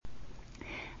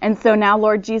And so now,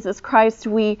 Lord Jesus Christ,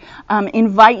 we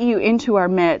invite you into our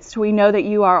midst. We know that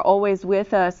you are always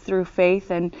with us through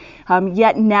faith. And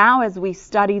yet now, as we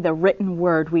study the written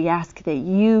word, we ask that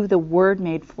you, the Word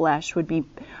made flesh, would be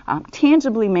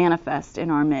tangibly manifest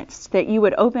in our midst, that you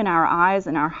would open our eyes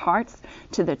and our hearts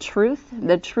to the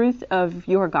truth of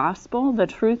your gospel, the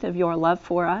truth of your love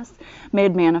for us,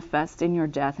 made manifest in your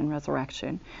death and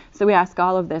resurrection. So we ask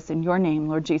all of this in your name,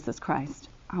 Lord Jesus Christ.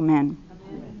 Amen.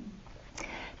 Amen.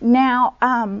 Now,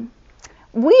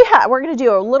 we're going to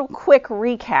do a little quick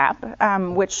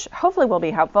recap, which hopefully will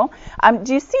be helpful.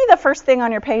 Do you see the first thing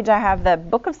on your page? I have the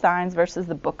Book of Signs versus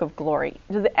the Book of Glory.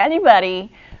 Does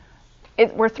anybody?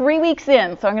 We're 3 weeks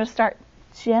in, so I'm going to start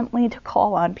gently to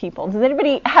call on people. Does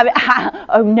anybody have?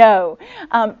 Oh no.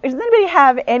 Does anybody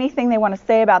have anything they want to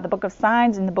say about the Book of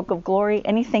Signs and the Book of Glory?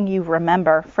 Anything you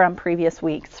remember from previous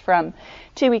weeks, from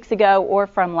 2 weeks ago, or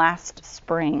from last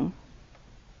spring?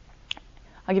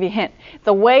 I'll give you a hint. It's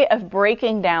a way of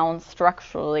breaking down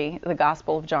structurally the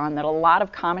Gospel of John that a lot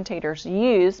of commentators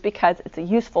use because it's a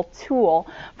useful tool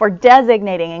for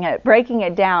designating it, breaking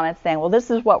it down and saying, well, this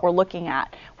is what we're looking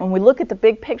at. When we look at the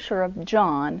big picture of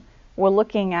John, we're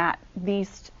looking at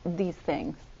these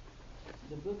things.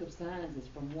 The Book of Signs is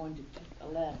from 1 to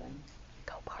 11,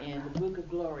 and the Book of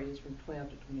Glory is from 12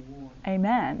 to 21.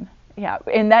 Amen. Yeah,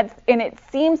 and it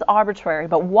seems arbitrary,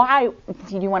 but why?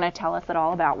 Do you want to tell us at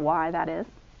all about why that is?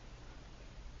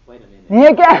 Wait a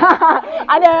minute.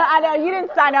 I know. You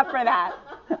didn't sign up for that,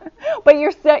 but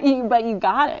you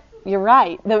got it. You're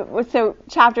right. So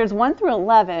chapters 1 through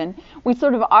 11, we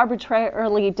sort of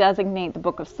arbitrarily designate the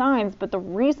Book of Signs, but the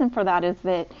reason for that is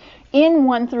that in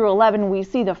 1 through 11 we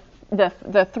see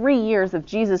the 3 years of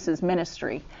Jesus'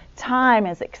 ministry. Time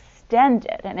is extended,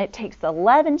 and it takes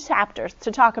 11 chapters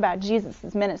to talk about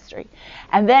Jesus' ministry.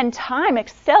 And then time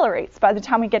accelerates by the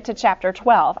time we get to chapter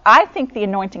 12. I think the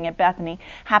anointing at Bethany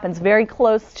happens very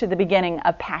close to the beginning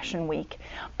of Passion Week.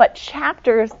 But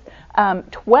chapters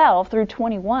 12 through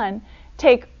 21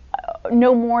 take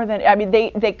no more than,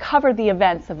 they cover the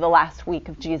events of the last week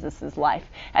of Jesus' life.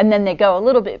 And then they go a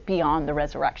little bit beyond the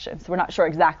resurrection. So we're not sure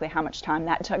exactly how much time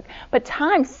that took. But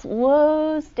time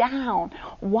slows down.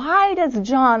 Why does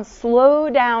John slow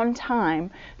down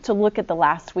time to look at the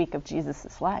last week of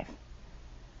Jesus' life?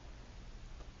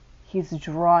 He's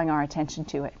drawing our attention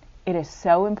to it. It is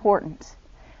so important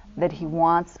that he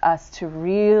wants us to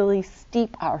really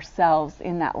steep ourselves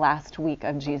in that last week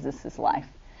of Jesus' life.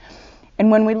 And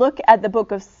when we look at the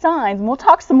Book of Signs, and we'll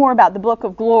talk some more about the Book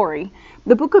of Glory,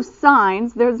 the Book of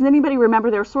Signs, does anybody remember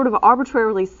there are sort of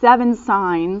arbitrarily 7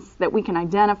 signs that we can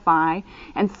identify,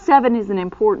 and 7 is an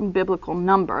important biblical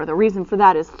number. The reason for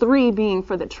that is 3 being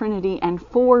for the Trinity and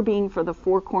 4 being for the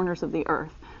 4 corners of the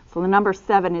earth. So the number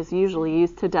 7 is usually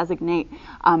used to designate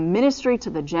ministry to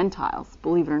the Gentiles,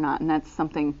 believe it or not. And that's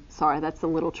a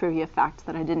little trivia fact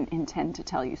that I didn't intend to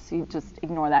tell you, so you just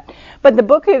ignore that. But the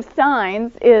Book of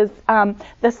Signs is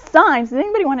the signs. Does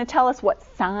anybody want to tell us what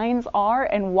signs are,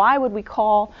 and why would we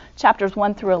call chapters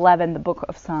 1 through 11 the Book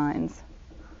of Signs?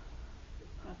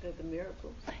 They're the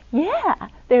miracles. Yeah,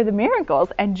 they're the miracles,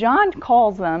 and John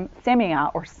calls them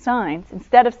semia, or signs,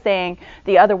 instead of saying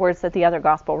the other words that the other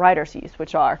gospel writers use,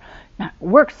 which are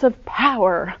works of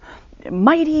power,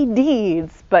 mighty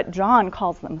deeds, but John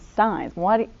calls them signs.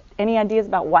 Any ideas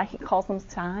about why he calls them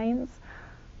signs?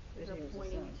 They're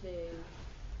pointing to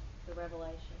the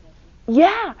revelation.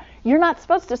 Yeah, you're not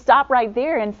supposed to stop right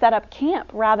there and set up camp.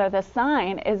 Rather, the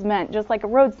sign is meant, just like a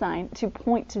road sign, to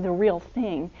point to the real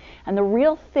thing. And the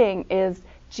real thing is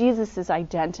Jesus'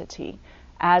 identity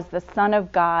as the Son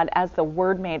of God, as the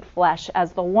Word made flesh,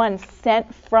 as the one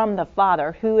sent from the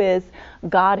Father, who is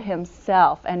God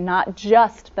himself, and not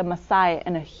just the Messiah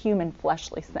in a human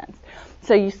fleshly sense.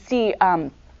 So you see,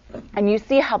 and you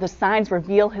see how the signs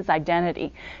reveal his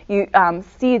identity. You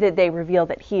see that they reveal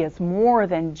that he is more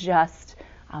than just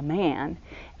a man.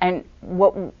 And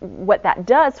what that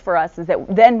does for us is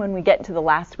that then when we get to the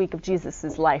last week of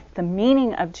Jesus' life, the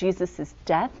meaning of Jesus'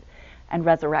 death and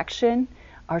resurrection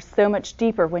are so much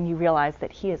deeper when you realize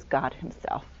that he is God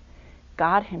himself.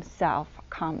 God himself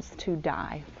comes to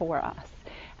die for us,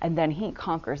 and then he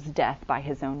conquers death by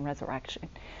his own resurrection.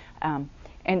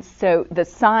 And so the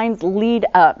signs lead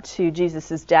up to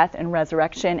Jesus' death and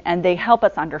resurrection, and they help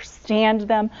us understand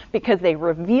them because they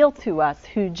reveal to us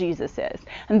who Jesus is.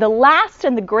 And the last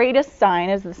and the greatest sign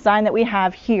is the sign that we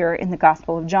have here in the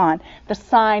Gospel of John, the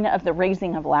sign of the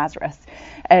raising of Lazarus.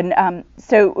 And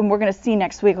so we're going to see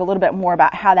next week a little bit more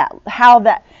about how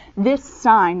this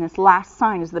sign, this last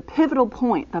sign, is the pivotal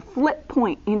point, the flip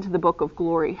point into the book of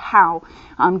glory, how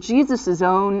Jesus'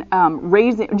 raising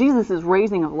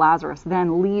of Lazarus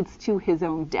then leads to his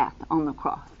own death on the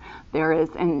cross. There is,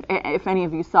 and if any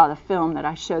of you saw the film that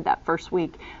I showed that first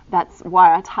week, that's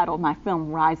why I titled my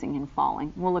film Rising and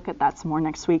Falling. We'll look at that some more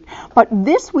next week. But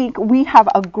this week we have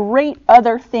a great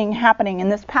other thing happening in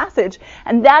this passage,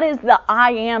 and that is the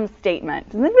I am statement.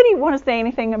 Does anybody want to say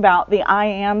anything about the I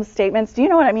am statements? Do you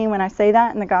know what I mean when I say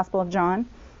that in the Gospel of John?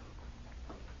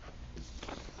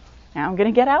 Now I'm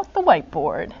going to get out the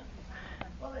whiteboard.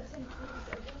 Well, it seems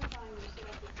he's identifying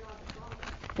himself with God the Father.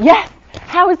 Yes!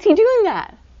 How is he doing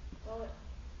that? Well,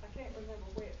 I can't remember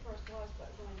where it first was, but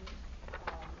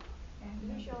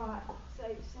when you shall I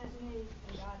say, sent me,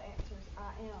 and God answers,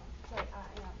 I am, say, I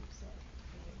am sent.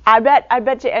 I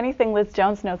bet you anything Liz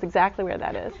Jones knows exactly where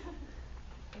that is.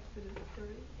 Exodus 3.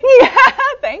 Yeah,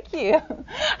 thank you.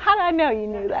 How did I know you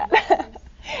knew that?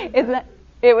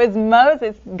 It was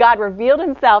Moses. God revealed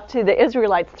himself to the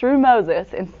Israelites through Moses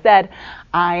and said,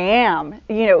 I am.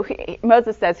 You know,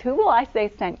 Moses says, who will I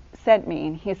say sent me?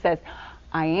 And he says,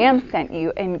 I am sent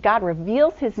you. And God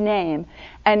reveals his name.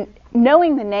 And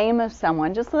knowing the name of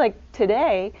someone, just like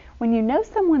today, when you know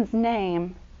someone's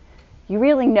name, you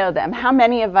really know them. How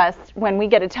many of us, when we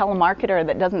get a telemarketer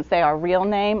that doesn't say our real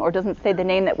name or doesn't say the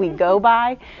name that we go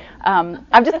by,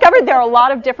 I've discovered there are a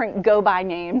lot of different go-by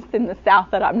names in the South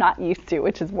that I'm not used to,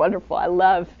 which is wonderful. I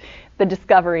love the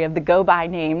discovery of the go-by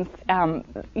names,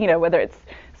 whether it's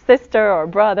sister or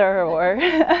brother or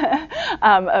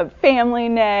a family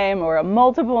name or a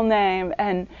multiple name.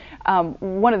 And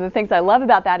one of the things I love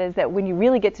about that is that when you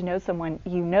really get to know someone,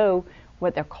 you know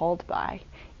what they're called by.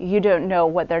 You don't know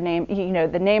what their name,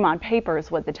 the name on paper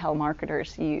is what the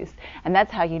telemarketers use. And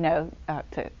that's how you know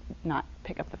to not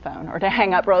pick up the phone or to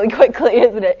hang up really quickly,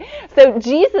 isn't it?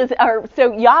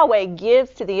 So Yahweh gives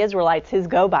to the Israelites his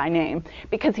go-by name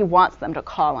because he wants them to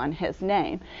call on his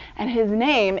name. And his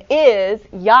name is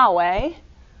Yahweh,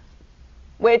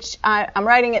 which I'm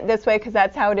writing it this way because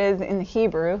that's how it is in the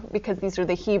Hebrew, because these are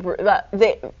the Hebrew,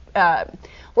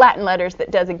 Latin letters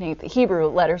that designate the Hebrew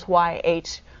letters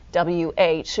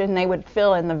YHWH, and they would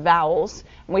fill in the vowels.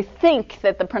 And we think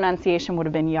that the pronunciation would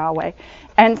have been Yahweh.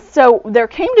 And so there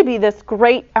came to be this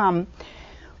great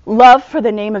love for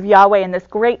the name of Yahweh and this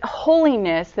great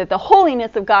holiness, that the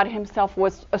holiness of God himself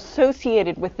was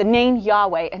associated with the name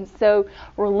Yahweh. And so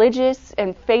religious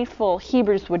and faithful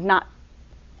Hebrews would not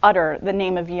utter the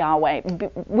name of Yahweh,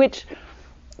 which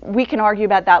we can argue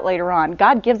about that later on.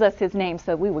 God gives us his name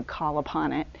so we would call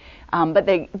upon it. But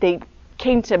they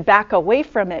came to back away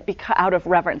from it out of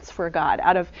reverence for God,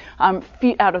 out of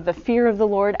the fear of the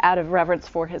Lord, out of reverence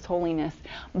for his holiness.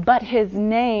 But his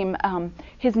name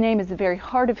is the very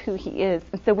heart of who he is.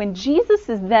 And so when Jesus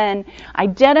is then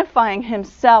identifying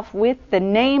himself with the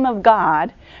name of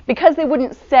God, because they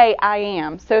wouldn't say I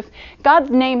am. So if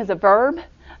God's name is a verb,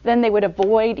 then they would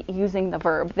avoid using the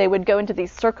verb. They would go into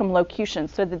these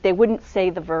circumlocutions so that they wouldn't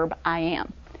say the verb I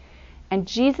am. And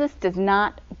Jesus does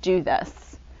not do this.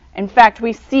 In fact,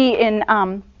 we see in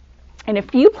a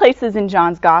few places in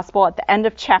John's Gospel, at the end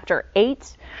of chapter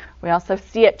 8, we also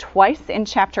see it twice in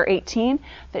chapter 18,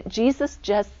 that Jesus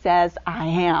just says, I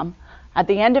am. At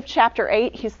the end of chapter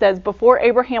 8, he says, before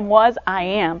Abraham was, I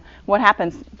am. What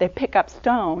happens? They pick up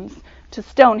stones to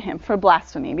stone him for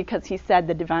blasphemy because he said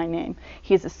the divine name.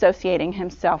 He's associating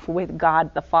himself with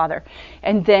God the Father.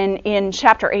 And then in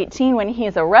chapter 18, when he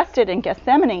is arrested in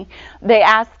Gethsemane,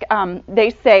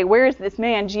 they say, where is this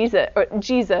man,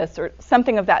 Jesus, or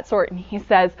something of that sort? And he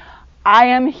says, I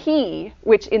am he,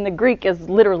 which in the Greek is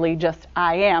literally just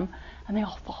I am. And they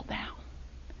all fall down,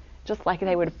 just like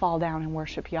they would fall down and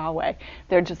worship Yahweh.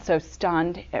 They're just so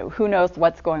stunned. Who knows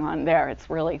what's going on there? It's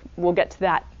really, we'll get to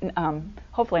that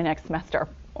hopefully next semester,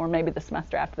 or maybe the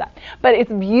semester after that. But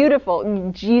it's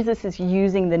beautiful. Jesus is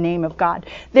using the name of God.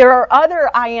 There are other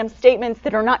I am statements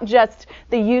that are not just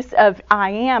the use of I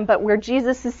am, but where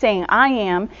Jesus is saying I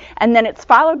am, and then it's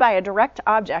followed by a direct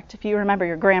object. If you remember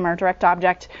your grammar, direct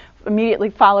object immediately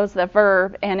follows the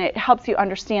verb, and it helps you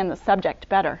understand the subject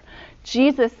better.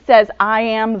 Jesus says, I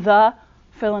am the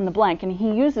fill in the blank, and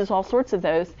he uses all sorts of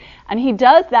those, and he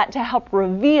does that to help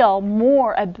reveal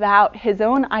more about his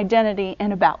own identity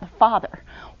and about the Father,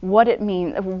 what it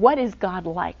means, what is God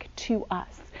like to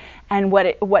us. And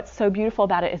what's so beautiful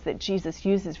about it is that Jesus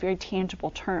uses very tangible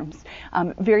terms,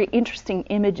 very interesting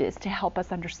images to help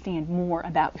us understand more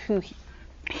about who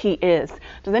he is.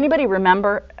 Does anybody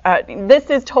remember? This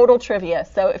is total trivia,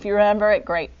 so if you remember it,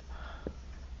 great.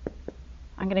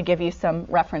 I'm going to give you some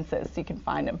references so you can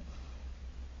find them.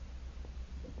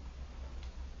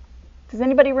 Does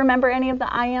anybody remember any of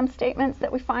the I am statements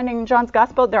that we find in John's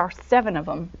Gospel? There are 7 of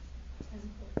them.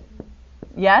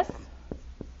 Yes?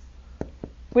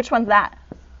 Which one's that?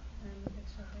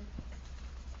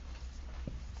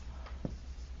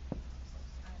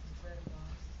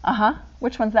 Uh-huh.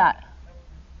 Which one's that?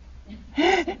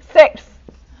 6.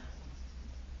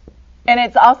 And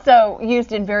it's also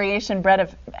used in variation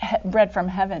bread from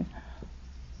heaven.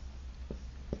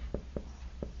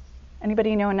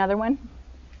 Anybody know another one?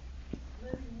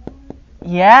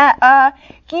 Yeah.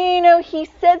 He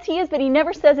says he is, but he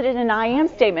never says it in an I am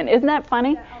statement. Isn't that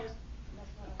funny?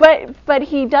 But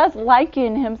he does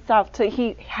liken himself to,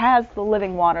 he has the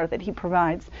living water that he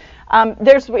provides.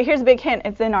 Here's a big hint.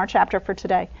 It's in our chapter for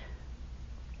today.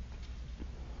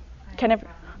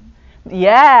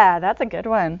 Yeah, that's a good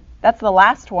one. That's the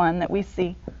last one that we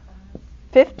see.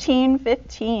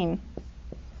 15:15.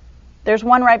 There's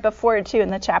one right before it, too, in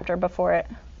the chapter before it.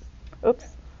 Oops.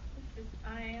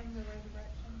 I am the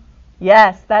resurrection.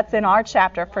 Yes, that's in our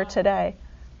chapter for today.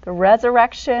 The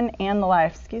resurrection and the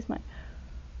life. Excuse me.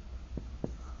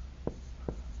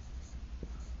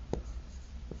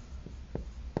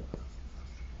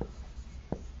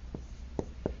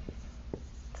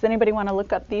 Does anybody want to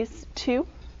look up these 2?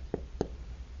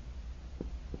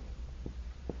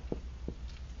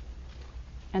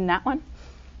 And that one?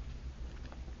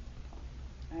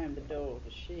 I am the door of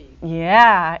the sheep.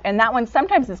 Yeah, and that one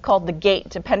sometimes is called the gate,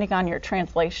 depending on your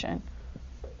translation.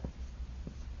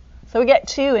 So we get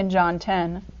 2 in John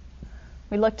 10.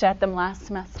 We looked at them last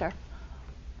semester.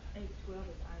 8:12 is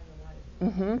I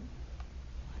am the light.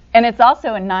 And it's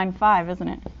also in 9:5, isn't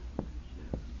it?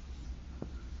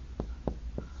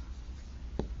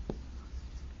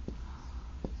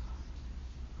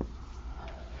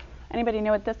 Anybody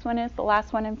know what this one is? The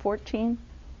last one in 14?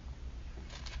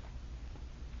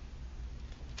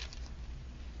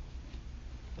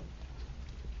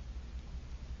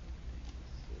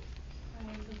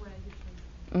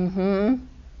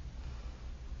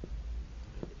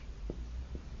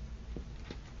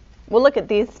 We'll look at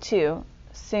these 2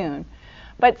 soon.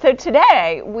 But so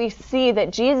today we see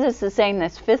that Jesus is saying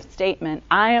this 5th statement,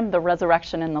 I am the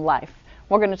resurrection and the life.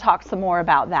 We're going to talk some more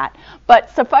about that. But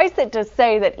suffice it to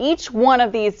say that each one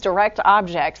of these direct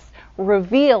objects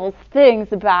reveals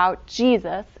things about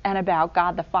Jesus and about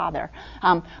God the Father.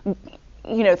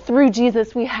 Through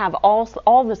Jesus we have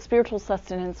all the spiritual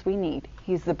sustenance we need.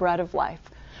 He's the bread of life.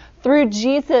 Through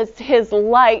Jesus, his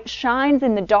light shines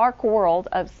in the dark world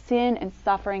of sin and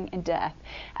suffering and death.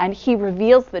 And he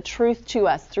reveals the truth to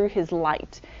us through his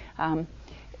light.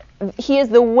 He is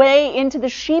the way into the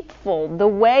sheepfold, the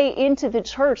way into the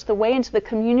church, the way into the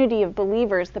community of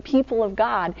believers, the people of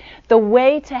God. The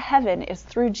way to heaven is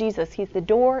through Jesus. He's the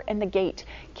door and the gate.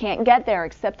 Can't get there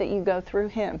except that you go through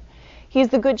him. He's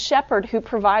the good shepherd who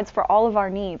provides for all of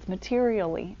our needs,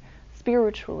 materially,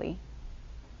 spiritually.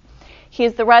 He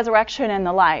is the resurrection and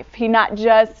the life. He not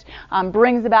just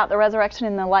brings about the resurrection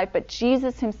and the life, but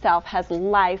Jesus himself has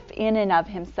life in and of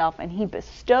himself, and he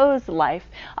bestows life,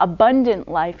 abundant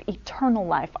life, eternal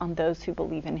life on those who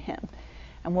believe in him.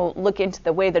 And we'll look into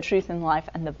the way, the truth, and the life,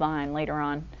 and the vine later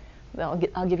on.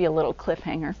 I'll give you a little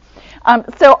cliffhanger.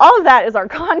 So all of that is our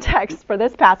context for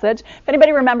this passage. If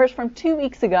anybody remembers from 2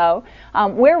 weeks ago,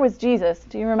 where was Jesus?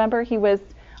 Do you remember?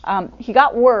 He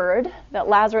got word that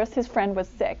Lazarus, his friend, was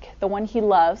sick. The one he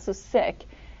loves was sick.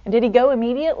 And did he go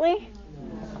immediately?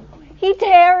 No. He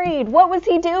tarried. What was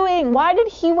he doing? Why did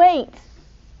he wait?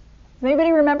 Does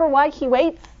anybody remember why he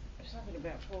waits? Something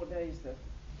about 4 days the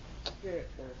spirit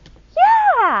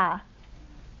was.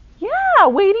 Yeah,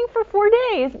 waiting for 4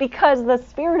 days because the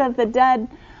spirit of the dead,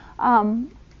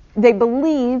 they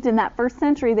believed in that first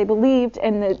century, and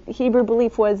the Hebrew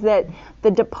belief was that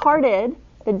the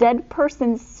dead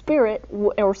person's spirit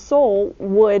or soul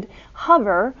would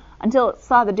hover until it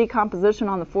saw the decomposition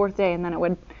on the 4th day, and then it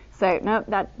would say, no,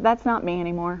 that's not me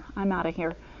anymore. I'm out of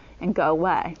here, and go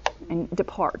away and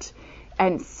depart.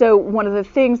 And so one of the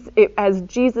things, as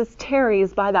Jesus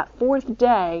tarries by that 4th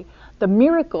day, the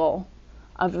miracle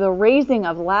of the raising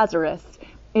of Lazarus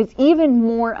is even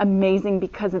more amazing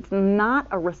because it's not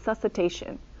a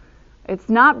resuscitation. It's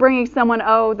not bringing someone,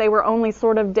 they were only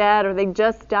sort of dead or they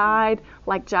just died,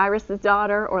 like Jairus'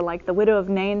 daughter or like the widow of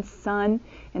Nain's son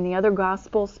in the other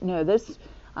Gospels. No, this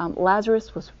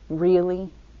Lazarus was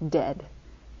really dead.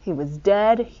 He was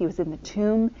dead. He was in the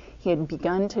tomb. He had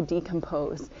begun to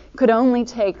decompose. It could only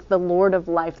take the Lord of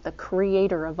life, the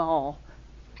creator of all,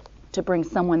 to bring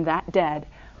someone that dead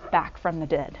back from the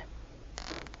dead.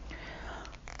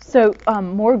 So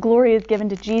more glory is given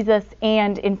to Jesus,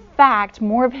 and in fact,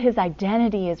 more of his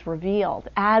identity is revealed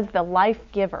as the life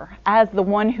giver, as the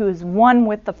one who is one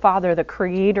with the Father, the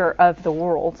creator of the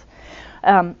world.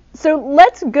 So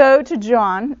let's go to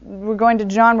John. We're going to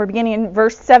John. We're beginning in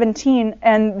verse 17,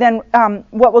 and then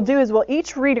what we'll do is we'll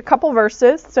each read a couple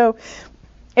verses. So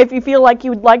if you feel like you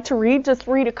would like to read, just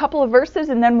read a couple of verses,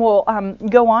 and then we'll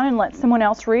go on and let someone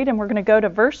else read, and we're going to go to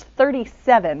verse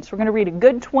 37. So we're going to read a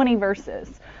good 20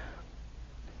 verses.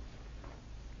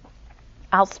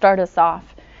 I'll start us off.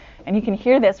 And you can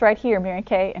hear this right here, Mary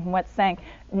Kay, and what's saying.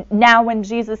 Now when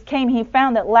Jesus came, he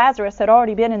found that Lazarus had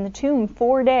already been in the tomb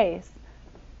 4 days.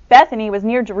 Bethany was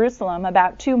near Jerusalem,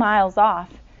 about 2 miles off,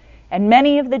 and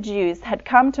many of the Jews had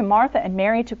come to Martha and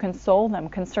Mary to console them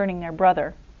concerning their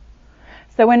brother.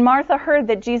 So when Martha heard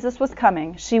that Jesus was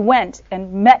coming, she went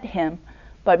and met him,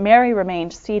 but Mary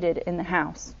remained seated in the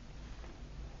house.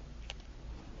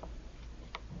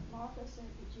 Martha said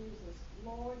to Jesus,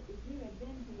 Lord, if you had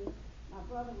been here, my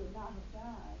brother would not have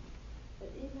died.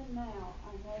 But even now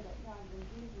I know that God will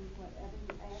give you whatever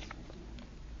you ask of him.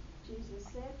 Jesus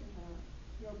said to her,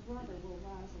 your brother will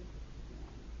rise again.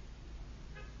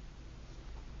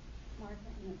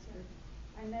 Martha answered,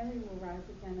 I know he will rise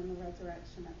again in the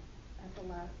resurrection at the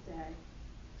last day.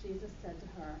 Jesus said to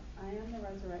her, I am the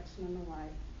resurrection and the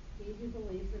life. He who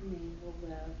believes in me will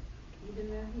live,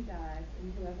 even though he dies,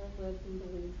 and whoever lives and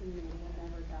believes in me will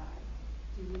never die.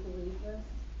 Do you believe this?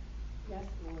 Yes,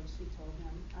 Lord, she told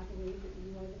him. I believe that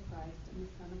you are the Christ and the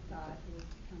Son of God who is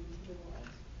to come into the world.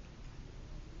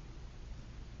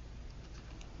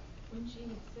 When she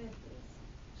had said this,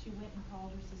 she went and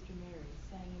called her sister Mary,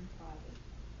 saying in private,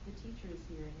 The teacher is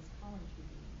here and is calling for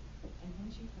you. And when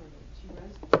she heard it, she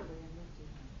rose quickly and went to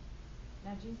him.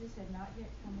 Now Jesus had not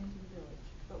yet come into the village,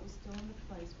 but was still in the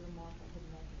place where Martha had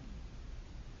met him.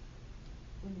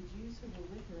 When the Jews who were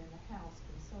with her in the house,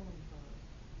 consoling her,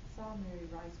 saw Mary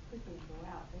rise quickly and go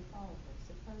out, they followed her,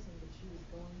 supposing that she was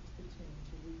going to the tomb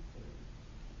to weep there.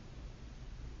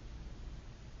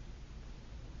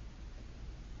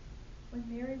 When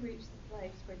Mary reached the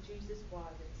place where Jesus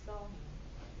was and saw him,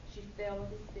 she fell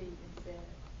at his feet and said,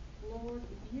 Lord,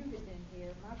 if you had been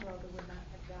here, my brother would not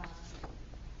have died.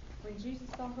 When Jesus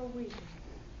saw her weeping,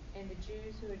 and the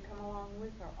Jews who had come along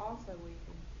with her also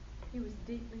weeping, he was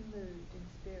deeply moved in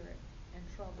spirit and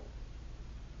troubled.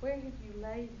 Where have you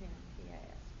laid him? He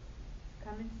asked.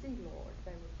 Come and see, Lord,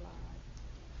 they replied.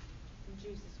 And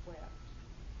Jesus wept.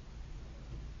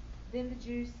 Then the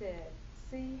Jews said,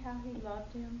 See how he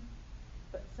loved him?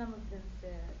 But some of them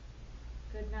said,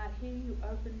 Could not he who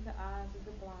opened the eyes of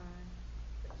the blind,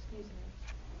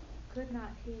 could not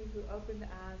he who opened the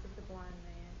eyes of the blind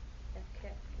man have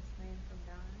kept this man from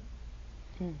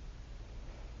dying?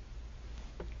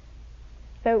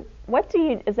 So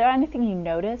is there anything you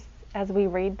notice as we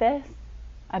read this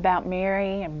about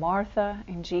Mary and Martha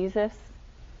and Jesus?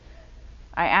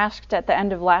 I asked at the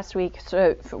end of last week,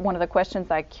 so one of the questions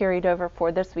I carried over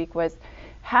for this week was,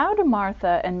 how do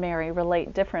Martha and Mary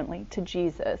relate differently to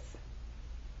Jesus?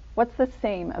 What's the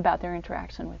same about their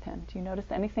interaction with him? Do you notice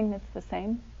anything that's the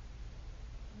same?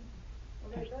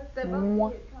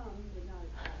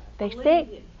 They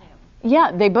say,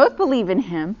 yeah, they both believe in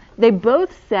him. They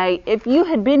both say, if you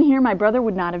had been here, my brother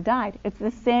would not have died. It's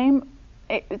the same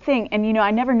thing. And,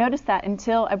 I never noticed that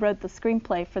until I wrote the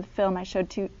screenplay for the film I showed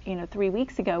 3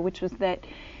 weeks ago, which was that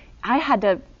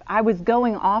I was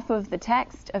going off of the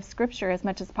text of Scripture as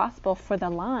much as possible for the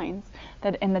lines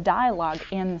that in the dialogue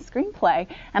in the screenplay.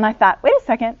 And I thought, wait a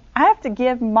second, I have to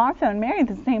give Martha and Mary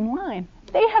the same line.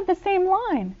 They have the same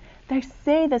line. They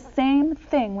say the same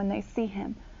thing when they see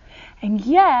him. And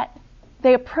yet,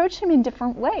 they approach him in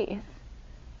different ways.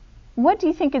 What do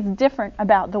you think is different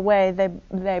about the way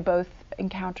they both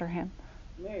encounter him?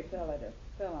 Mary fell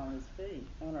on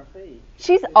her feet.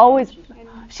 She's always falling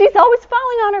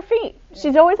on her feet. Yeah.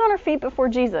 She's always on her feet before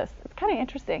Jesus. It's kind of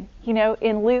interesting.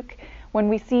 In Luke, when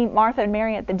we see Martha and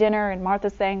Mary at the dinner, and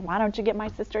Martha's saying, "Why don't you get my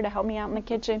sister to help me out in the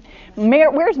kitchen?"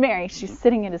 Where's Mary? She's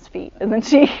sitting at his feet, isn't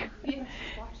she?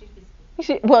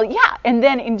 And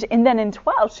then in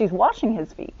 12, she's washing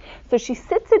his feet. So she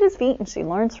sits at his feet and she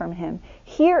learns from him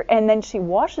here, and then she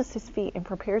washes his feet and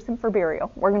prepares him for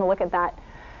burial. We're going to look at that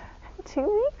in 2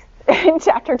 weeks in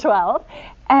chapter 12.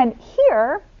 And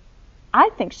here, I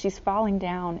think she's falling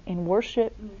down in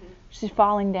worship. Mm-hmm. She's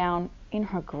falling down in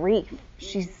her grief.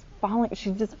 She's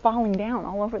just falling down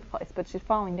all over the place, but she's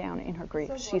falling down in her grief.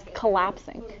 She's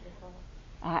collapsing.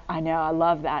 I know, I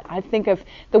love that. I think of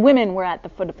the women were at the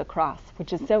foot of the cross,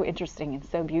 which is so interesting and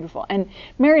so beautiful. And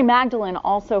Mary Magdalene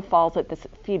also falls at the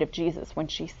feet of Jesus. When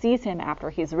she sees him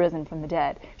after he's risen from the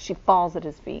dead, she falls at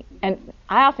his feet. And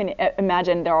I often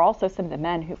imagine there are also some of the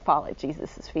men who fall at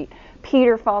Jesus' feet.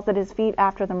 Peter falls at his feet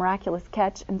after the miraculous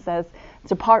catch and says,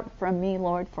 "Depart from me,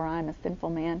 Lord, for I am a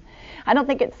sinful man." I don't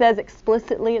think it says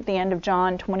explicitly at the end of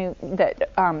John 20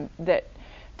 that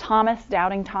Thomas,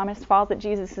 doubting Thomas, falls at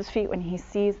Jesus' feet when he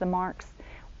sees the marks.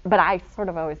 But I sort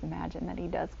of always imagine that he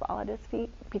does fall at his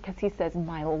feet because he says,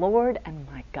 "My Lord and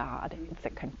my God." It's a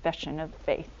confession of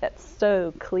faith that's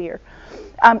so clear.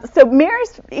 So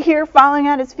Mary's here falling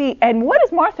at his feet. And what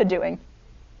is Martha doing?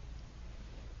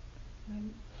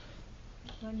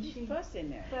 She's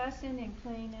fussing and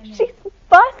cleaning. She's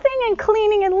fussing and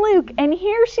cleaning in Luke, and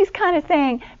here she's kind of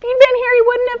saying, if you'd been here, he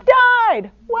wouldn't have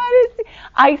died.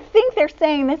 I think they're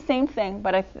saying the same thing,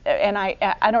 but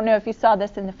I don't know if you saw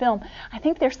this in the film. I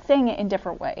think they're saying it in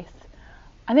different ways.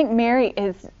 I think Mary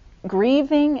is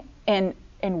grieving and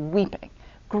weeping,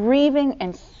 grieving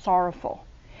and sorrowful.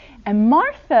 And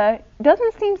Martha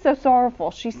doesn't seem so sorrowful.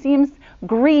 She seems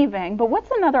grieving. But what's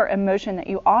another emotion that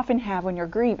you often have when you're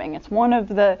grieving? It's one of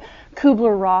the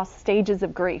Kubler-Ross stages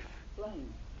of grief.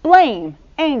 Blame,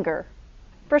 anger,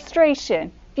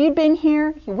 frustration. If you'd been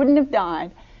here, he wouldn't have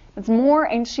died. It's more,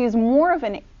 and she's more of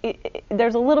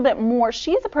there's a little bit more.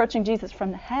 She's approaching Jesus from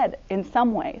the head in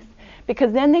some ways,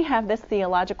 because then they have this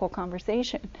theological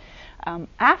conversation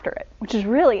after it, which is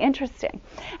really interesting.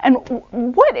 And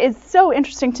what is so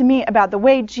interesting to me about the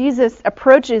way Jesus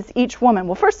approaches each woman?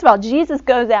 Well, first of all, Jesus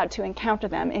goes out to encounter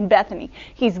them in Bethany.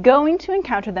 He's going to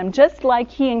encounter them just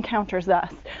like he encounters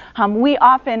us. We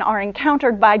often are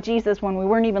encountered by Jesus when we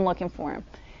weren't even looking for him.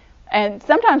 And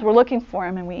sometimes we're looking for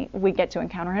him and we get to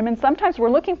encounter him. And sometimes we're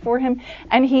looking for him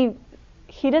and he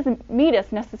doesn't meet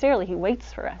us necessarily. He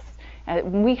waits for us.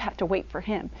 We have to wait for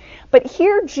him. But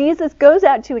here Jesus goes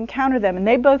out to encounter them, and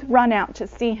they both run out to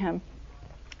see him.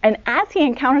 And as he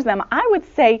encounters them, I would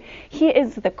say he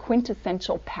is the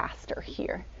quintessential pastor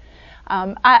here.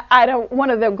 One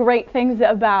of the great things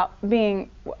about being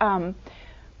a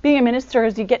minister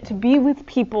is you get to be with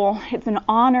people. It's an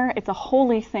honor. It's a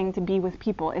holy thing to be with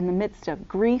people in the midst of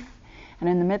grief and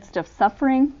in the midst of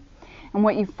suffering. And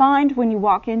what you find when you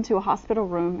walk into a hospital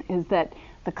room is that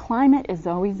the climate is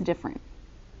always different.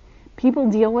 People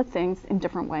deal with things in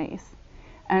different ways.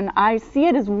 And I see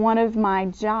it as one of my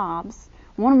jobs.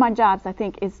 One of my jobs, I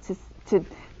think, is to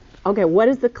okay,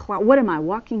 what am I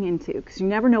walking into? Because you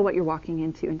never know what you're walking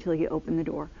into until you open the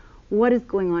door. What is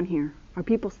going on here? Are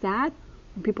people sad?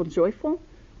 Are people joyful?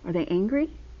 Are they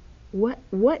angry? What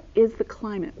is the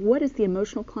climate? What is the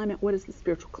emotional climate? What is the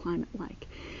spiritual climate like?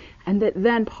 And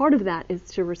then part of that is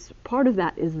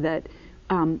that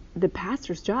the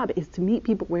pastor's job is to meet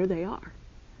people where they are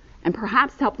and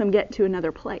perhaps help them get to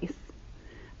another place.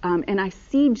 And I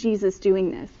see Jesus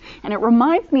doing this. And it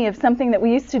reminds me of something that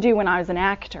we used to do when I was an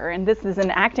actor. And this is an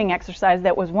acting exercise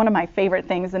that was one of my favorite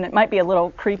things. And it might be a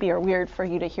little creepy or weird for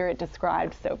you to hear it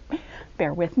described, so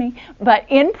bear with me. But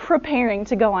in preparing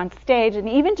to go on stage, and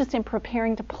even just in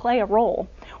preparing to play a role,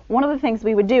 one of the things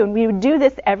we would do, and we would do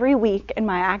this every week in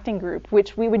my acting group,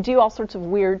 which we would do all sorts of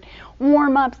weird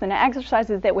warm-ups and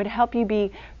exercises that would help you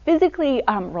be physically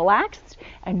relaxed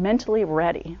and mentally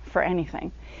ready for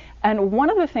anything. And one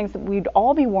of the things that we'd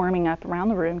all be warming up around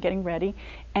the room, getting ready,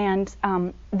 and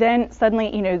then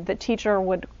suddenly, the teacher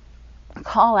would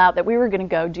call out that we were going to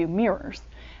go do mirrors.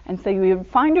 And so you would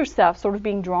find yourself sort of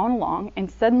being drawn along, and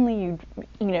suddenly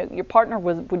your partner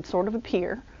would sort of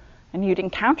appear, and you'd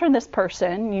encounter this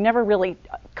person. You never really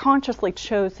consciously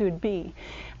chose who it'd be.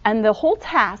 And the whole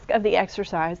task of the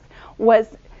exercise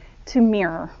was to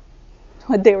mirror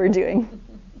what they were doing.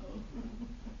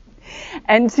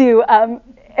 And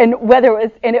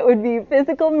it would be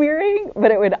physical mirroring,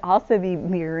 but it would also be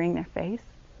mirroring their face.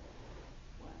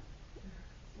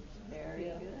 Very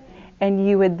good. And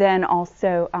you would then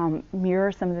also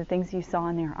mirror some of the things you saw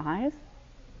in their eyes.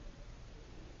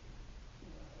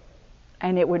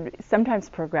 And it would sometimes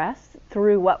progress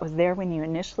through what was there when you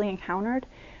initially encountered.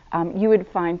 You would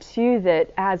find, too,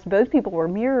 that as both people were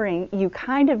mirroring, you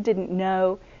kind of didn't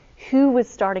know who was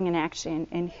starting an action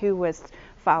and who was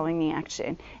following the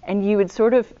action. And you would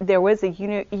there was a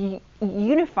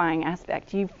unifying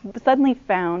aspect. You suddenly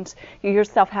found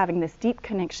yourself having this deep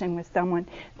connection with someone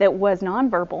that was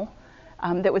nonverbal,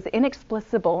 that was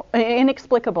inexplicable,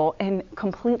 and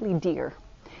completely dear.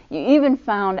 You even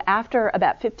found after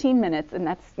about 15 minutes, and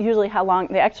that's usually how long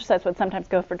the exercise would sometimes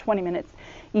go for 20 minutes,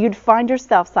 you'd find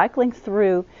yourself cycling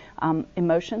through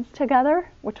emotions together,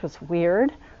 which was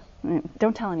weird,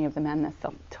 Don't tell any of the men this;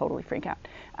 they'll totally freak out.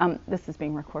 This is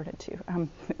being recorded too.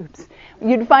 Oops.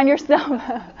 You'd find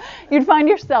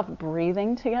yourself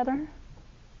breathing together,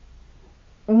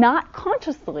 not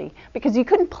consciously, because you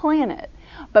couldn't plan it.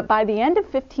 But by the end of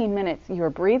 15 minutes, you were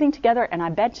breathing together, and I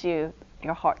bet you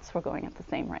your hearts were going at the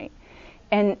same rate.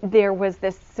 And there was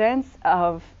this sense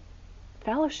of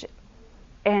fellowship,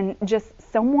 and just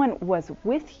someone was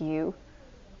with you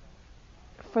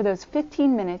for those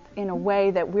 15 minutes in a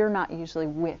way that we're not usually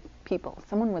with people.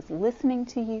 Someone was listening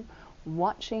to you,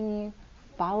 watching you,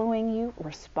 following you,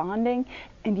 responding,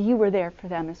 and you were there for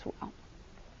them as well.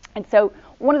 And so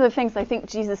one of the things I think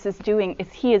Jesus is doing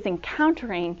is he is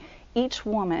encountering each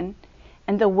woman,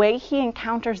 and the way he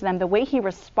encounters them, the way he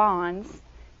responds,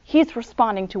 he's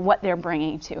responding to what they're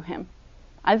bringing to him.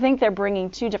 I think they're bringing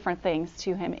two different things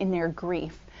to him in their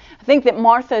grief. I think that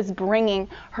Martha is bringing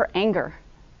her anger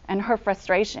and her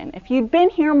frustration. If you'd been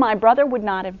here, my brother would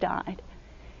not have died.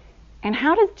 And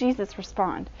how does Jesus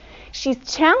respond? She's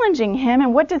challenging him,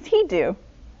 and what does he do?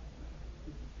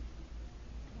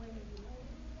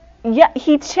 Yeah,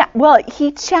 he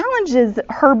challenges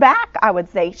her back, I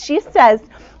would say. She says,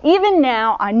 even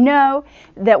now I know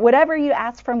that whatever you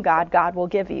ask from God, God will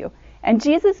give you. And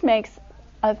Jesus makes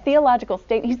a theological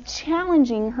statement. He's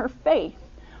challenging her faith.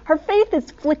 Her faith is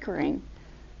flickering.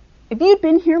 If you'd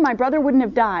been here, my brother wouldn't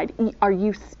have died. Are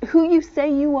you who you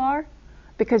say you are?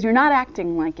 Because you're not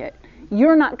acting like it.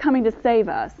 You're not coming to save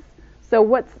us. So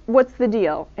what's the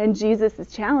deal? And Jesus is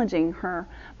challenging her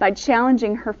by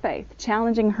challenging her faith,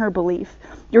 challenging her belief.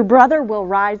 Your brother will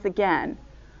rise again.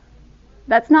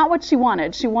 That's not what she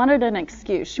wanted. She wanted an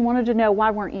excuse. She wanted to know,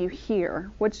 why weren't you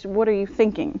here? What are you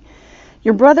thinking?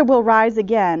 Your brother will rise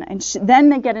again. And then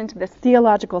they get into this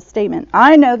theological statement.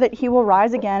 I know that he will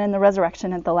rise again in the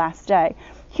resurrection at the last day.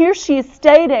 Here she is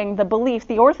stating the belief,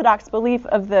 the orthodox belief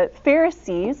of the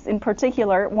Pharisees, in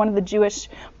particular, one of the Jewish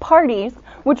parties,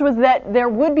 which was that there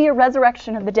would be a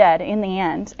resurrection of the dead in the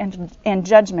end and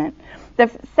judgment. The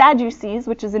Sadducees,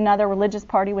 which is another religious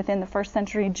party within the first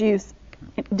century Jews,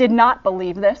 did not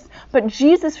believe this, but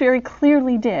Jesus very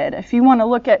clearly did. If you want to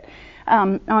look at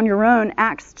on your own,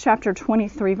 Acts chapter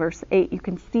 23, verse 8, you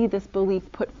can see this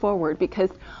belief put forward, because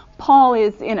Paul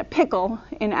is in a pickle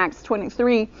in Acts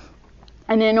 23,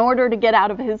 and in order to get out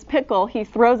of his pickle, he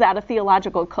throws out a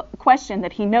theological question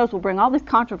that he knows will bring all this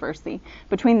controversy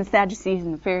between the Sadducees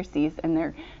and the Pharisees, and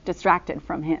they're distracted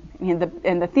from him.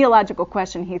 And the theological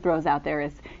question he throws out there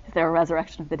is there a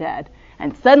resurrection of the dead?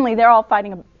 And suddenly they're all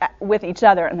fighting with each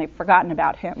other, and they've forgotten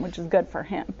about him, which is good for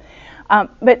him.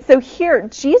 But so here,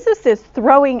 Jesus is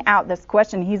throwing out this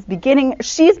question.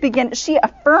 She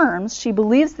affirms, she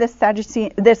believes this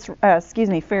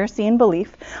Pharisee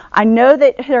belief.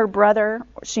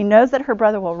 She knows that her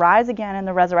brother will rise again in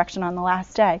the resurrection on the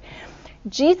last day.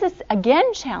 Jesus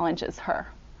again challenges her.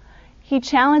 He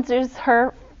challenges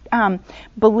her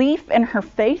belief and her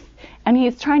faith, and he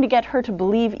is trying to get her to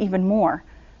believe even more.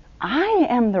 I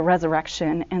am the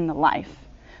resurrection and the life.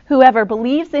 Whoever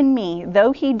believes in me,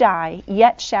 though he die,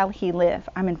 yet shall he live.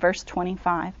 I'm in verse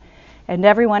 25. And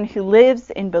everyone who lives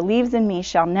and believes in me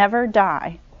shall never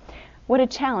die. What a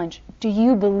challenge. Do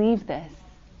you believe this?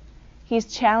 He's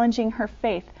challenging her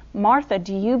faith. Martha,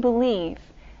 do you believe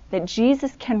that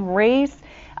Jesus can raise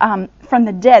from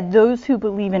the dead those who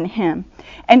believe in him?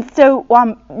 And so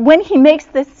when he makes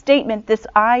this statement, this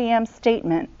I am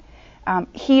statement,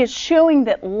 he is showing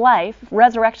that life,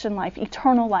 resurrection life,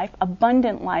 eternal life,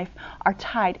 abundant life are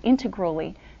tied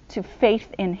integrally to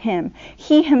faith in him.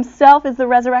 He himself is the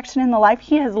resurrection and the life.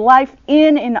 He has life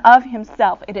in and of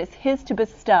himself. It is his to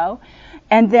bestow.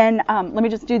 And then, let me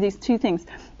just do these two things.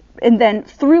 And then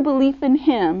through belief in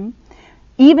him,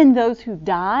 even those who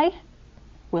die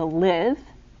will live.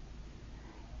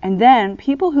 And then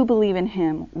people who believe in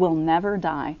him will never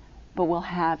die, but will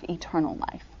have eternal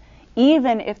life.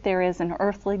 Even if there is an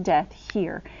earthly death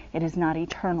here, it is not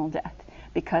eternal death,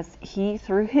 because he,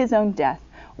 through his own death,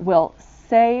 will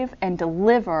save and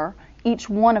deliver each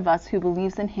one of us who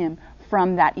believes in him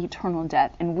from that eternal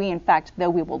death. And we, in fact, though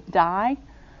we will die,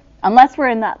 unless we're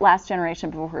in that last generation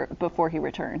before he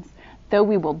returns, though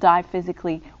we will die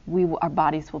physically, our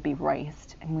bodies will be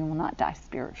raised, and we will not die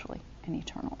spiritually and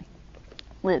eternally.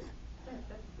 Liz?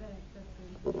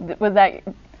 Was that...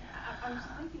 I was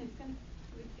thinking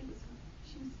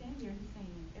she was standing there and he's saying,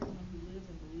 everyone who lives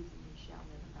and believes in me shall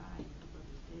never die, and her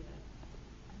brother's dead.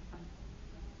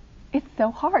 It's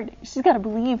so hard. She's got to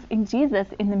believe in Jesus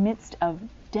in the midst of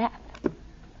death.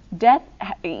 Death,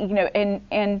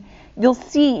 and you'll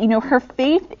see, her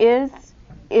faith is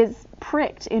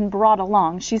pricked and brought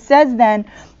along. She says then,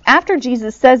 after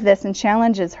Jesus says this and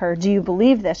challenges her, do you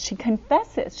believe this? She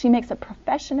confesses. She makes a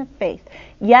profession of faith.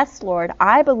 Yes, Lord,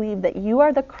 I believe that you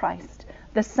are the Christ,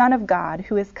 the Son of God,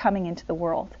 who is coming into the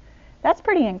world. That's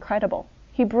pretty incredible.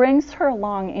 He brings her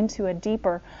along into a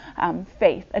deeper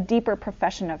faith, a deeper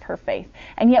profession of her faith.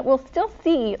 And yet we'll still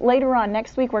see later on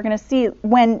next week, we're going to see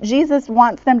when Jesus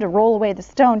wants them to roll away the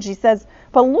stone, she says,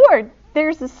 but Lord,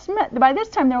 there's a smell. By this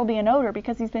time there will be an odor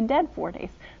because he's been dead 4 days.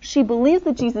 She believes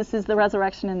that Jesus is the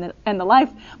resurrection and the life,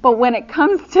 but when it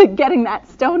comes to getting that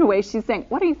stone away, she's saying,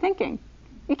 what are you thinking?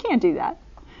 You can't do that.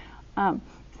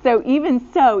 So,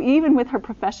 even with her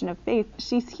profession of faith,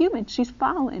 she's human, she's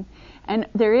fallen. And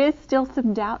there is still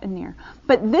some doubt in there.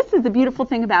 But this is the beautiful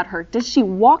thing about her. Does she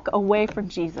walk away from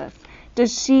Jesus?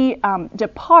 Does she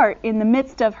depart in the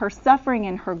midst of her suffering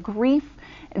and her grief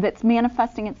that's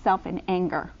manifesting itself in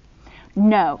anger?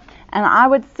 No. And I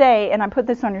would say, and I put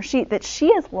this on your sheet, that she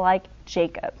is like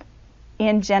Jacob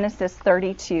in Genesis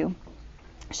 32.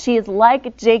 She is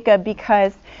like Jacob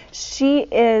because she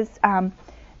is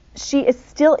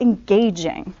still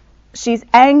engaging. She's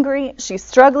angry, she's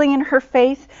struggling in her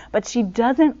faith, but she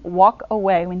doesn't walk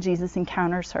away when Jesus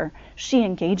encounters her. She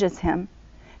engages him.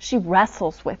 She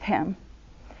wrestles with him.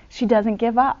 She doesn't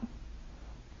give up.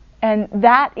 And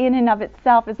that in and of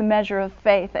itself is a measure of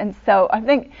faith. And so I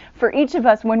think for each of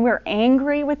us, when we're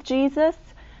angry with Jesus,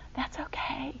 that's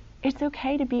okay. It's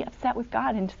okay to be upset with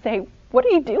God and to say, what are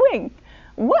you doing?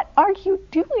 What are you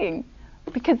doing?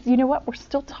 Because you know what? We're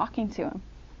still talking to him.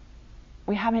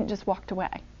 We haven't just walked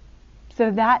away. So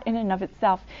that in and of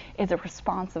itself is a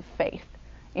response of faith.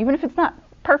 Even if it's not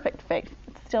perfect faith,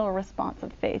 it's still a response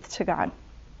of faith to God.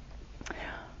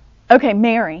 Okay,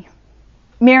 Mary.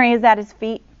 Mary is at his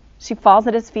feet. She falls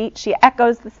at his feet. She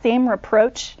echoes the same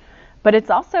reproach, but it's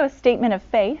also a statement of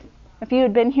faith. If you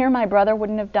had been here, my brother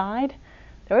wouldn't have died.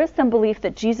 There is some belief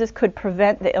that Jesus could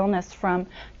prevent the illness from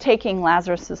taking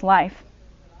Lazarus' life.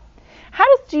 How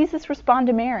does Jesus respond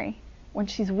to Mary when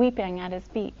she's weeping at his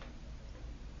feet?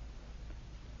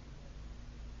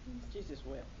 Jesus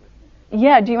wept with me.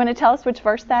 Yeah, do you want to tell us which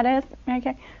verse that is?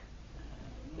 Okay.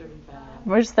 35.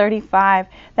 Verse 35.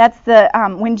 That's the,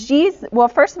 when Jesus, well,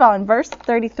 first of all, in verse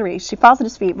 33, she falls at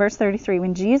his feet. Verse 33,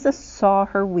 when Jesus saw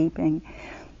her weeping,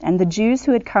 and the Jews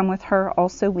who had come with her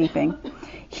also weeping,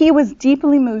 he was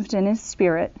deeply moved in his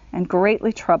spirit and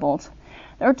greatly troubled.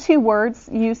 There are two words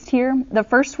used here. The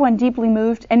first one, deeply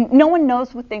moved, and no one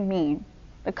knows what they mean.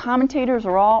 The commentators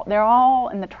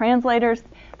and the translators,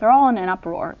 they're all in an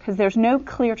uproar because there's no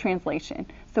clear translation.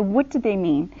 So what do they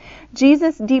mean?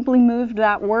 Jesus deeply moved,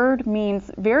 that word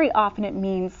means, very often it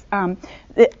means,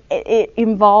 it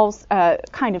involves a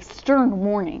kind of stern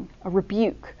warning, a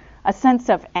rebuke, a sense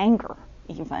of anger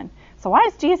even. So why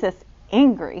is Jesus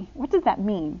angry? What does that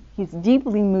mean? He's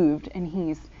deeply moved and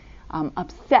he's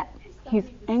upset. He's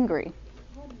angry.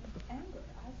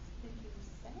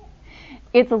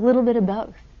 It's a little bit of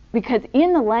both. Because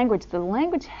in the language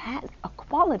has a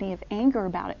quality of anger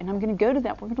about it. And I'm going to go to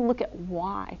that. We're going to look at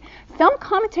why. Some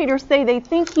commentators say they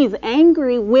think he's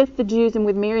angry with the Jews and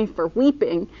with Mary for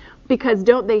weeping because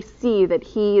don't they see that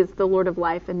he is the Lord of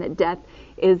life and that death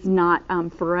is not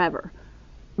forever.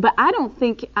 But I don't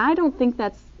think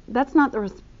that's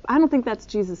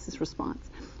Jesus' response.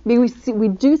 I mean, we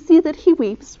do see that he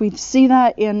weeps. We see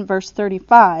that in verse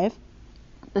 35,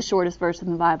 the shortest verse in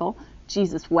the Bible.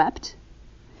 Jesus wept.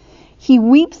 He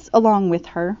weeps along with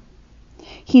her.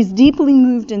 He's deeply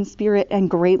moved in spirit and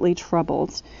greatly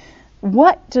troubled.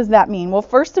 What does that mean? Well,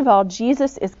 first of all,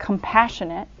 Jesus is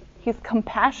compassionate. He's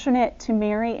compassionate to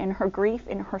Mary in her grief,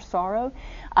 in her sorrow.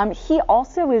 He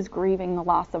also is grieving the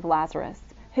loss of Lazarus,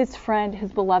 his friend,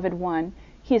 his beloved one.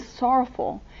 He is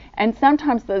sorrowful. And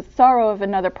sometimes the sorrow of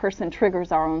another person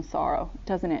triggers our own sorrow,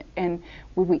 doesn't it? And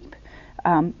we weep.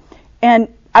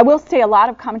 And I will say a lot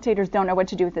of commentators don't know what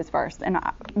to do with this verse, and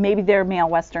maybe they're male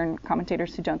Western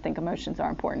commentators who don't think emotions are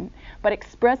important. But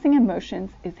expressing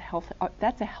emotions is healthy.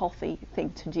 That's a healthy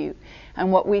thing to do.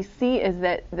 And what we see is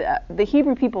that the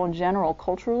Hebrew people in general,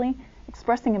 culturally,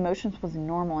 expressing emotions was a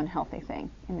normal and healthy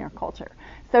thing in their culture.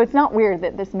 So it's not weird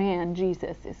that this man,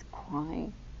 Jesus, is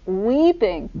crying,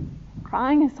 weeping,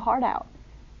 crying his heart out.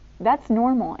 That's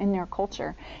normal in their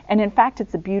culture. And in fact,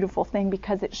 it's a beautiful thing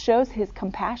because it shows his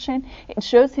compassion. It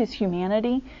shows his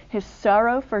humanity, his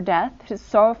sorrow for death, his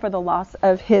sorrow for the loss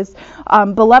of his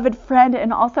beloved friend,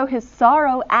 and also his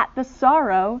sorrow at the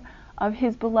sorrow of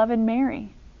his beloved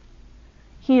Mary.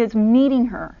 He is meeting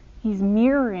her. He's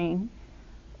mirroring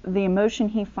the emotion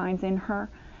he finds in her.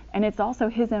 And it's also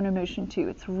his own emotion too.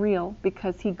 It's real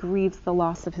because he grieves the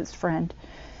loss of his friend.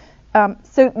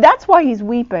 So that's why he's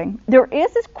weeping. There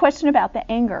is this question about the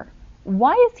anger.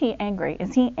 Why is he angry?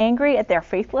 Is he angry at their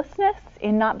faithlessness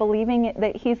in not believing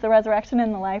that he's the resurrection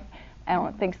and the life? I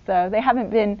don't think so. They haven't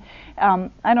been,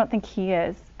 I don't think he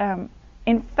is.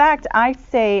 In fact, I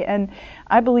say, and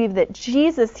I believe that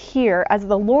Jesus here, as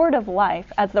the Lord of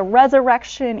life, as the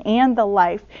resurrection and the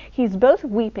life, he's both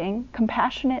weeping,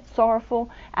 compassionate, sorrowful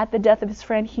at the death of his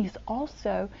friend. He's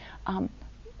also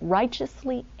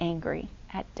righteously angry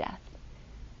at death.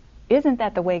 Isn't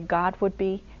that the way God would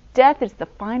be? Death is the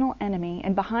final enemy,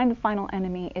 and behind the final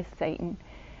enemy is Satan.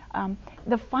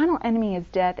 The final enemy is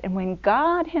death, and when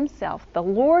God himself, the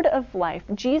Lord of life,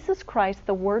 Jesus Christ,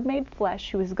 the Word made flesh,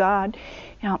 who is God,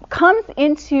 comes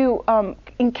into,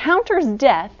 encounters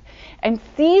death and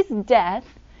sees death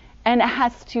and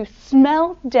has to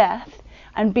smell death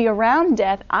and be around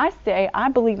death, I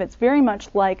believe it's very much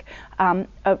like,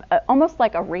 almost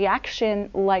like a reaction,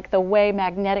 like the way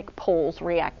magnetic poles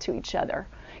react to each other.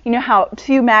 You know how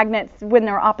two magnets, when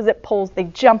they're opposite poles, they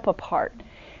jump apart.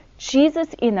 Jesus,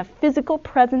 in the physical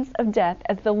presence of death,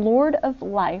 as the Lord of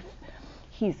life,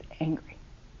 he's angry.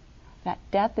 That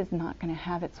death is not going to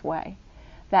have its way.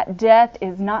 That death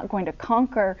is not going to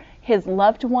conquer his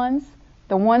loved ones,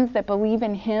 the ones that believe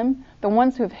in him, the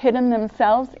ones who have hidden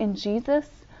themselves in Jesus.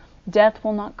 Death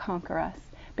will not conquer us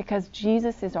because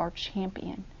Jesus is our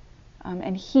champion.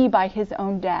 And he, by his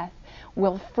own death,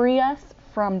 will free us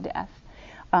from death.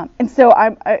 And so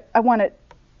I want to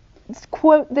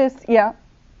quote this, yeah.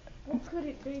 Well, could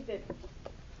it be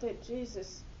that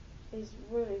Jesus is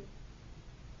really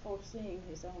foreseeing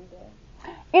his own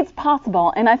death? It's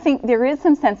possible, and I think there is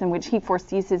some sense in which he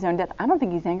foresees his own death. I don't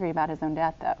think he's angry about his own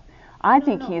death, though. I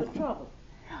think he's troubled.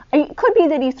 It could be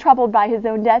that he's troubled by his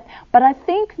own death, but I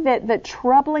think that the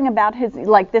troubling about his,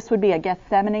 like this would be a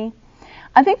Gethsemane,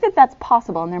 I think that that's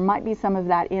possible, and there might be some of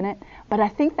that in it, but I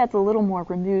think that's a little more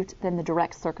removed than the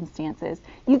direct circumstances.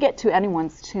 You get to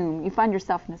anyone's tomb, you find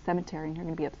yourself in a cemetery, and you're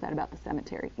going to be upset about the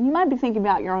cemetery. You might be thinking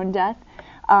about your own death,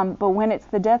 but when it's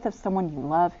the death of someone you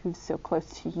love who's so close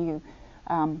to you,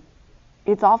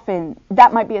 it's often,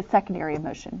 that might be a secondary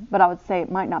emotion, but I would say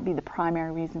it might not be the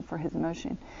primary reason for his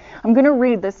emotion. I'm going to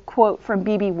read this quote from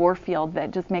B.B. Warfield that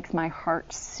just makes my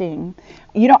heart sing.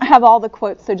 You don't have all the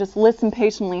quotes, so just listen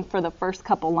patiently for the first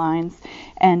couple lines,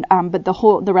 and but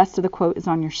the rest of the quote is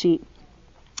on your sheet.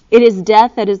 It is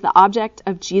death that is the object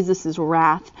of Jesus'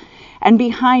 wrath, and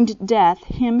behind death,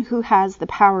 him who has the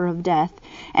power of death,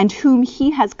 and whom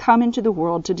he has come into the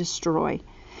world to destroy.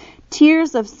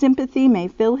 Tears of sympathy may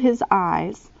fill his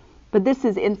eyes, but this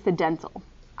is incidental.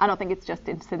 I don't think it's just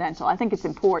incidental. I think it's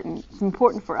important. It's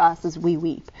important for us as we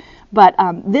weep. But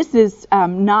this is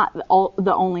not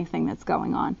the only thing that's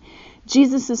going on.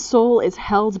 Jesus' soul is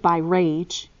held by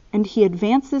rage, and he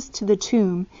advances to the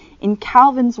tomb, in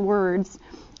Calvin's words,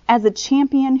 as a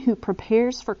champion who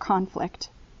prepares for conflict.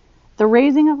 The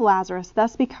raising of Lazarus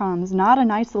thus becomes not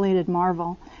an isolated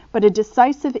marvel, but a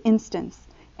decisive instance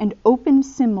and open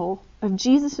symbol of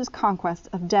Jesus' conquest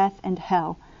of death and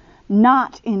hell,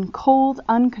 not in cold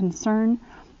unconcern,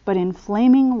 but in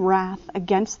flaming wrath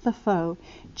against the foe.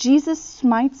 Jesus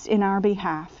smites in our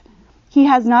behalf. He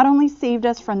has not only saved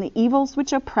us from the evils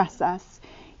which oppress us,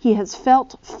 he has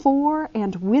felt for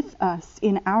and with us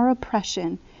in our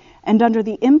oppression, and under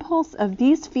the impulse of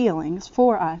these feelings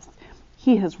for us,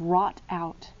 he has wrought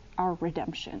out our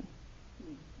redemption.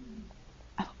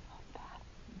 I love that.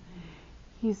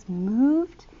 He's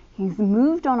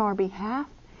moved on our behalf.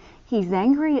 He's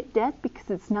angry at death because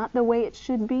it's not the way it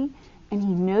should be, and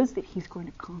he knows that he's going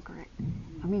to conquer it.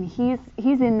 I mean,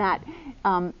 he's in that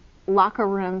locker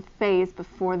room phase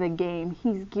before the game.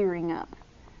 He's gearing up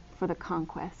for the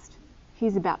conquest.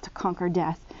 He's about to conquer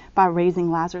death by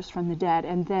raising Lazarus from the dead,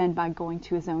 and then by going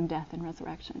to his own death and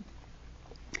resurrection.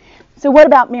 So what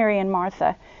about Mary and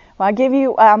Martha? Well, I give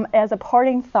you, as a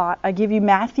parting thought, I give you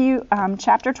Matthew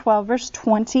chapter 12, verse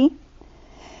 20.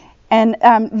 And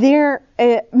there,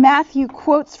 Matthew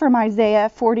quotes from Isaiah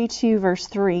 42, verse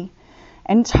 3,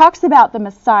 and talks about the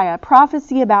Messiah,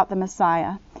 prophecy about the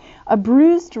Messiah. A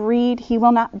bruised reed he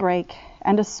will not break,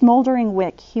 and a smoldering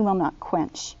wick he will not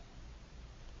quench.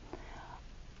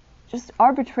 Just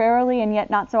arbitrarily, and yet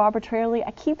not so arbitrarily,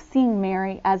 I keep seeing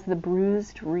Mary as the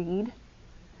bruised reed.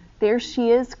 There she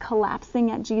is,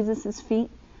 collapsing at Jesus' feet.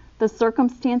 The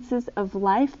circumstances of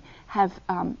life have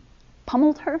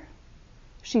pummeled her.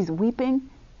 She's weeping.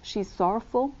 She's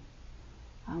sorrowful.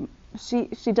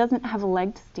 She doesn't have a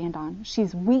leg to stand on.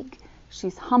 She's weak.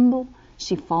 She's humble.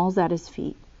 She falls at his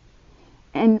feet.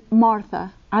 And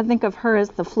Martha, I think of her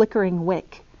as the flickering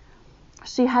wick.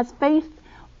 She has faith,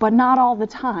 but not all the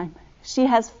time. She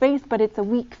has faith, but it's a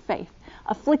weak faith.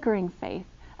 a flickering faith,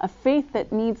 a faith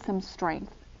that needs some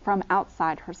strength from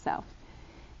outside herself.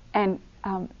 And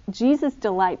Jesus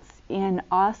delights in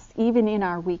us, even in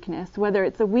our weakness, whether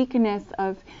it's a weakness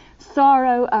of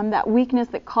sorrow, that weakness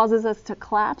that causes us to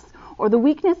collapse, or the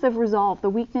weakness of resolve, the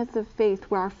weakness of faith,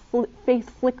 where our faith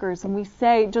flickers and we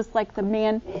say, just like the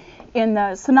man in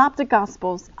the Synoptic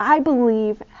Gospels, I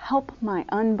believe, help my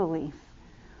unbelief.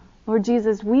 Lord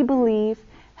Jesus, we believe,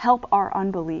 help our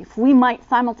unbelief. We might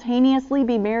simultaneously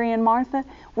be Mary and Martha.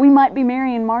 We might be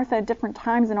Mary and Martha at different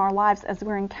times in our lives as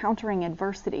we're encountering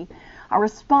adversity. Our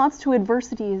response to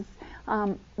adversity is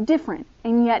different,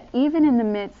 and yet even in the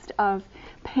midst of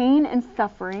pain and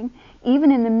suffering,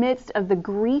 even in the midst of the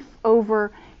grief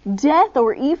over death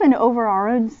or even over our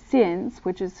own sins,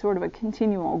 which is sort of a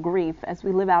continual grief as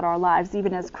we live out our lives,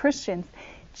 even as Christians,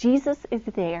 Jesus is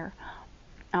there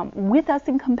with us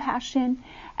in compassion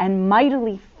and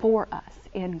mightily for us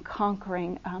in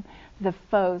conquering the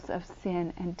foes of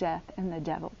sin and death and the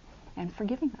devil, and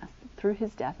forgiving us through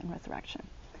his death and resurrection.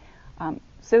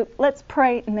 So let's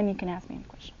pray, and then you can ask me any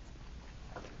questions.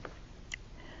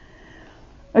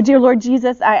 Oh, dear Lord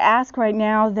Jesus, I ask right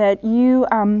now that you,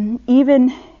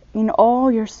 even in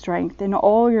all your strength, in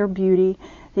all your beauty,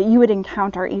 that you would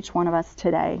encounter each one of us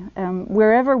today.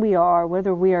 Wherever we are,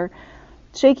 whether we are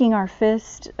shaking our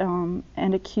fist and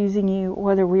accusing you,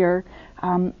 whether we are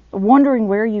wondering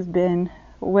where you've been,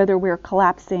 whether we're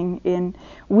collapsing in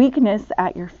weakness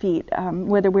at your feet,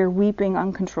 whether we're weeping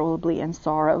uncontrollably in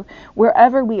sorrow.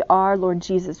 Wherever we are, Lord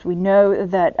Jesus, we know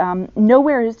that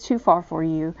nowhere is too far for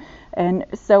you. And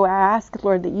so I ask,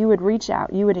 Lord, that you would reach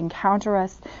out, you would encounter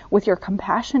us with your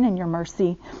compassion and your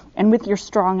mercy, and with your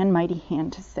strong and mighty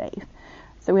hand to save.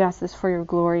 So we ask this for your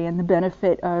glory and the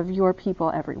benefit of your people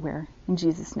everywhere. In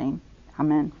Jesus' name,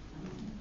 amen.